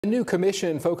A new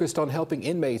commission focused on helping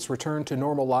inmates return to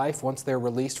normal life once they're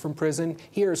released from prison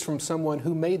hears from someone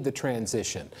who made the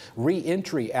transition.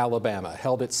 Reentry Alabama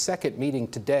held its second meeting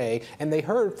today, and they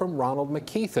heard from Ronald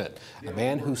McKeithen, a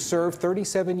man who served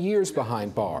 37 years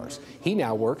behind bars. He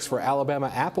now works for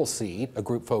Alabama Appleseed, a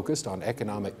group focused on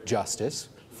economic justice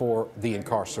for the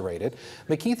incarcerated.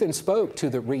 McKeithen spoke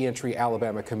to the Reentry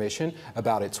Alabama Commission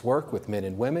about its work with men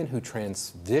and women who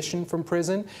transition from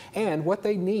prison and what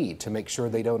they need to make sure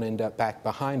they don't end up back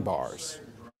behind bars.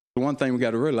 One thing we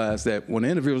got to realize that when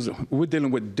individuals, we're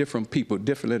dealing with different people,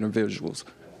 different individuals.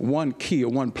 One key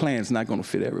or one plan is not going to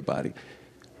fit everybody.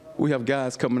 We have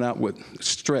guys coming out with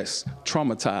stress,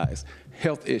 traumatized,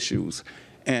 health issues,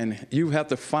 and you have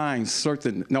to find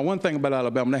certain. Now, one thing about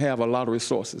Alabama, they have a lot of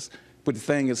resources. But the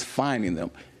thing is finding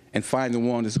them and finding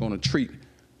one that's going to treat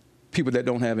people that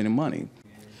don't have any money.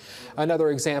 Another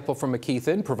example from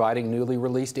McKeithen, providing newly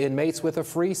released inmates with a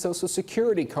free Social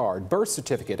Security card, birth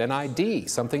certificate, and ID,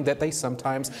 something that they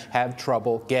sometimes have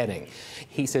trouble getting.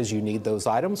 He says you need those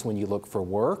items when you look for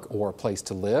work or a place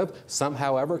to live. Some,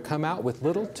 however, come out with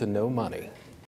little to no money.